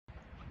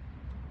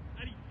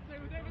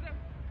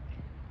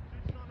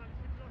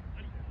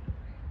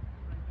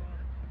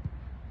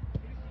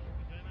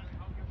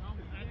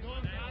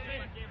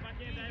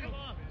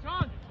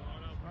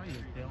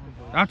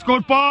That's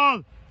good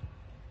ball.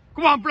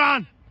 Come on,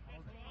 Bran.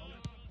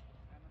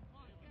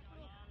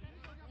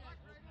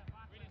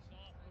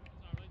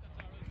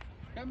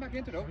 Getting back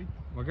into it.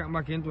 We're getting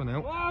back into it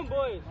now. Come on,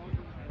 boys.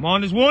 Come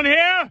on, there's one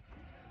here.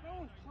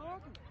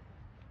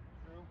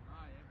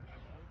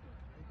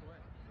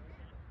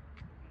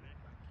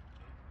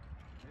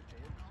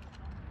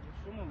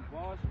 Someone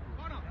was.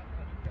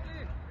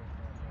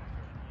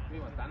 We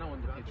want Dano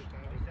on the pitch.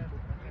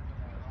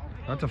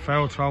 That's a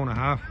foul throw and a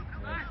half.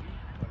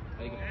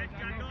 Take it.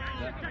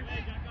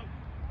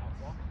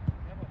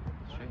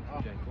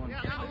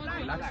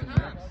 Relax.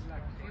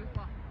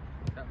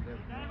 Come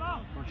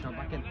on, Sean,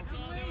 back in.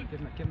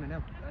 Give him it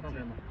now.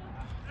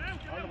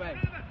 All the way.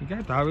 You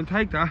get that, we'll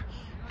take that.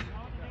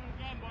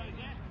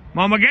 Come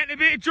on, we're getting a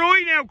bit of joy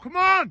now, come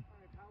on!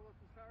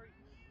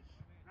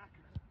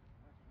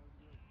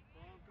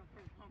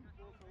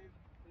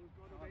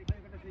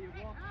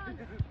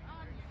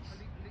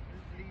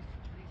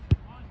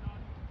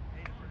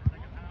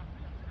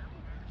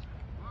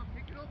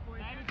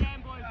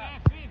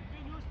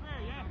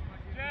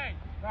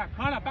 Back,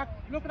 Connor, back.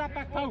 Look at that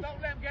back post.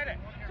 Don't let him get it.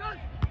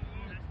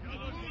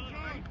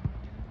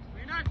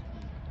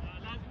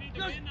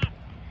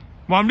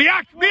 Come on,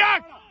 react!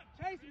 React!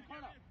 Chase him,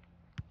 Connor.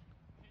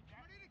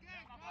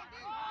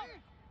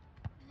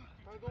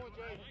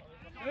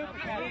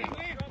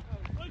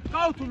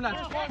 Go to him,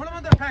 lads. Put him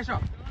under pressure.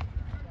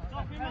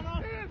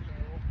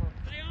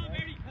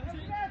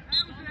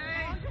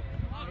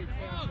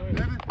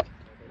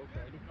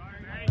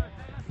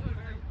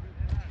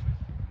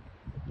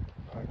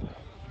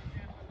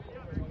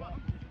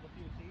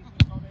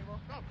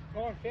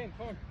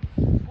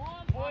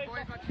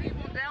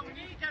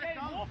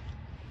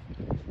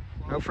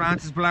 Now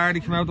Francis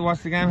Blardy came out to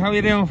watch the game. How are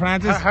you doing,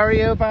 Francis? How are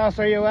you, boss?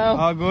 Are you well?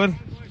 All good.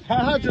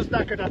 I just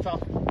knackered, that's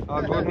all.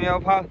 All good, me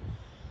out, pal.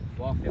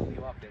 Walk out,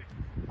 you walk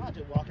out. I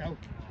did walk out.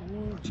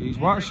 Jeez,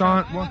 what is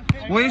Sean?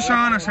 Why is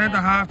Sean a centre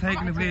half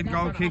taking the bleed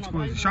goal kicks?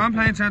 Is Sean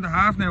playing centre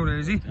half now, there,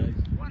 is he? No,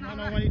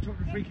 when he took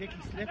the free kick,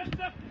 he slipped.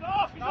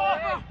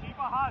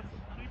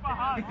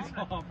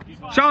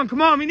 Sean,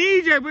 come on, we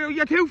need you.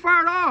 You're too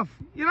far off.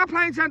 You're not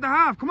playing centre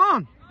half. Come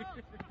on.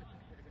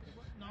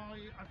 No, I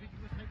think he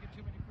was taking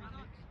too many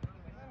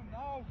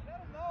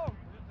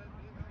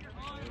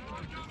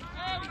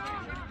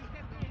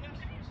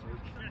free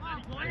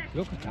kicks.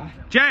 Look at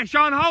that. Jay,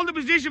 Sean, hold the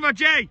position for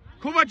Jay.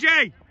 Cover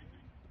Jay.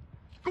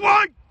 Come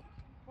on.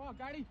 Come on,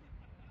 Gary.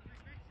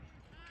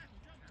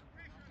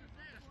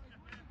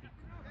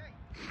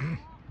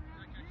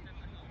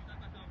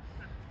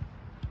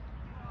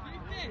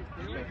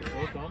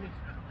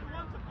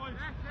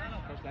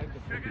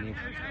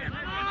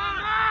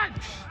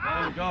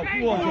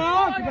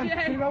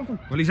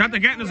 Well, he's had to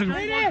get us a...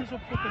 That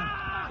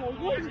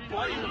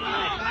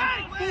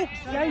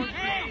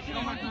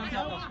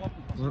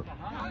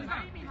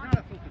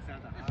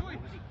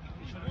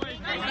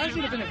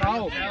should have been a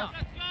goal.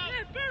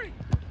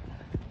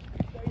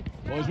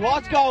 Boys,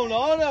 what's going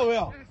on now,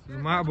 Will?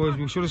 Doesn't matter, boys.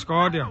 We should have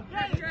scored there.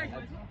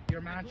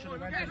 Your man should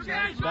have went to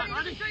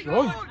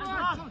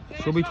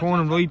Should be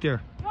turning right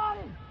there.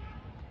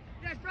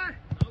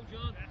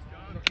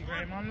 Lucky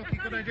Graham on, lucky,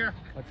 good idea.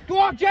 Go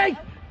on, Jake.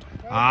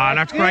 Ah,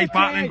 that's great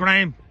battling,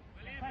 Graham.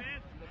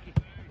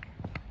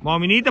 Come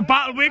on, we need to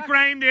battle with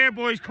Graham there,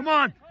 boys. Come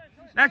on.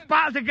 Let's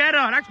battle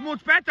together. That's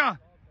much better.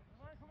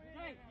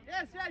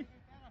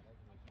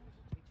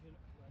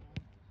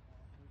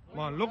 Come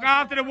on, look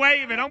after the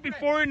weight of it. Don't be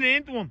firing it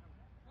into him.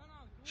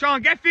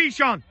 Sean, get feet,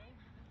 Sean.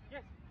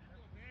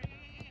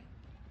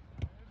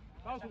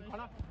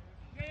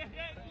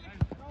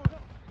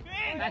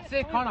 That's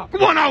it, Connor.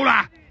 Come on,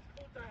 Ola.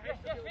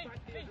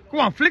 Come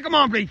on, flick him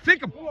on, Bree.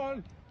 Flick him.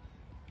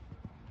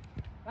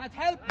 That's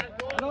help.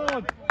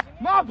 Come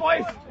on,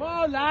 boys. Come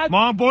on, lad. Come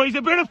on, boys.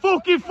 A bit of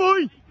fucking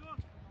fight.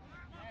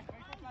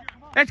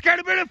 Let's get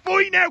a bit of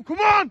fight now. Come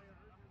on.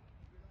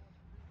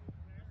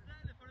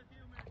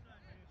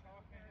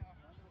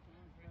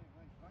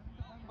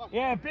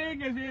 Yeah,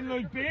 big is in,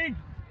 like, big.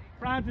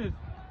 Francis.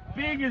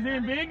 Big is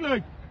in, big,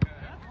 like.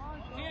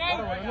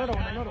 Another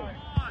one. Come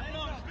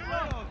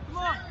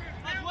on.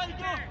 That's way to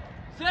go.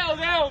 Settle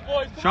down,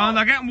 boys. Sean,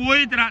 they're getting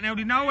wide to that now.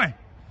 They know it.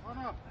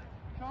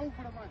 Go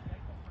for the man.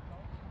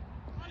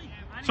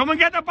 Someone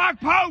get the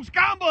back post.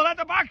 Gamble at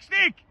the back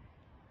stick.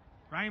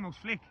 Ramos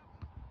flick.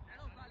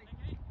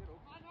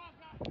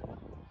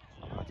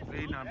 That's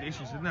bleeding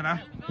ambitious, isn't it,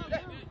 that?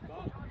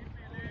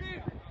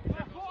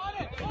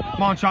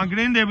 Come on, Sean, get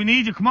in there. We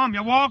need you. Come on,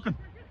 you're walking.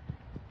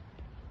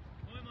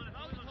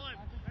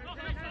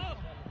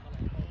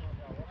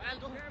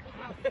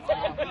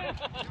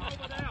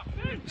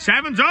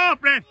 Seven's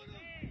up, ref.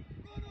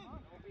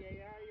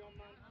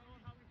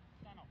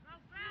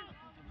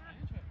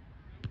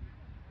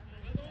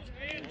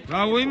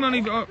 Bro, we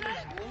money. Bro,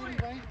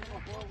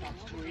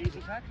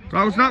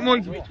 it's not my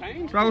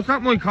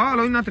call.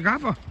 I'm not the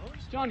gaffer.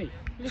 Johnny.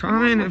 So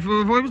I mean, if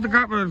I was the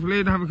gaffer,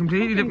 I'd have a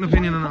completely different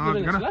opinion on it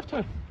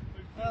altogether.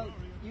 Well,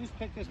 you You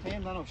picked this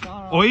team, Dano.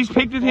 Sean. Oh, he's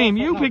picked the team.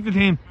 You picked the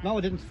team. No,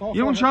 it didn't.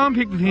 You and Sean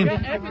picked the team.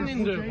 Evan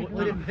in there.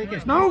 We didn't pick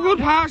it. No good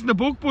pass in the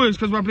book, boys,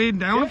 because we're bleeding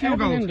down a few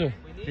Evan in goals.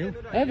 there. You?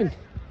 Evan,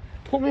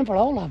 put me in for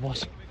all that,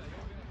 boss.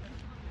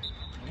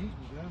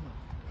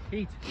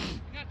 Pete.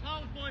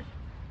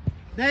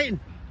 Nathan.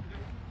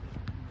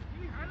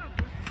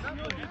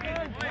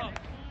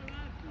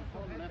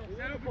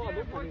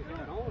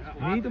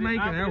 You need to make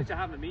it out. To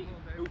have a meeting.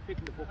 Who's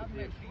picking the fucking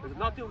team? Because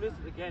not doing this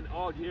again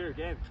all year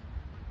again.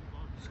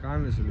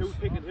 Scandalous. Who's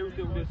picking? Who's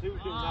doing this?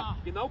 Who's doing that?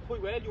 You know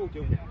quite well you're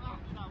doing it.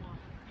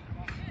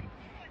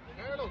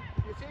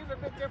 You seem a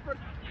bit different.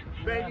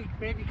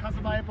 Maybe because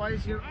of my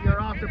advice,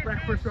 you're off the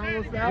breakfast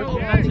rolls now.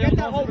 Get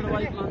that over the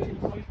right,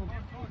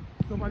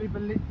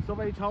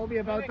 Somebody told me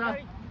about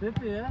that. Did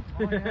you, yeah?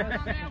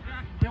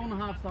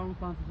 2.5 stone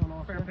plances on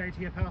off. Fair play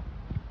to you, pal.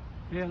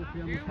 Yeah,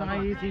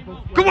 Not easy,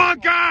 but Come on,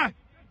 guy!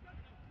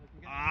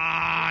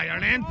 Ah,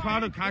 your end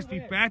product has to be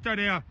better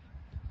there.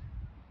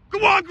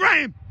 Come on,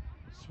 Graham!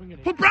 Swing it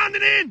in. Put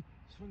Brandon in!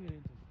 Swing it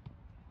in.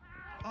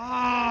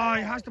 Ah,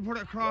 he has to put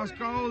it across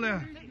goal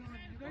there.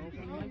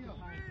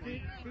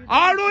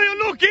 All right,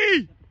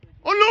 unlucky!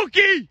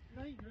 Unlucky!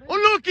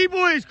 Unlucky,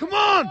 boys, come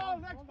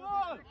on!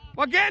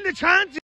 We're getting the chance.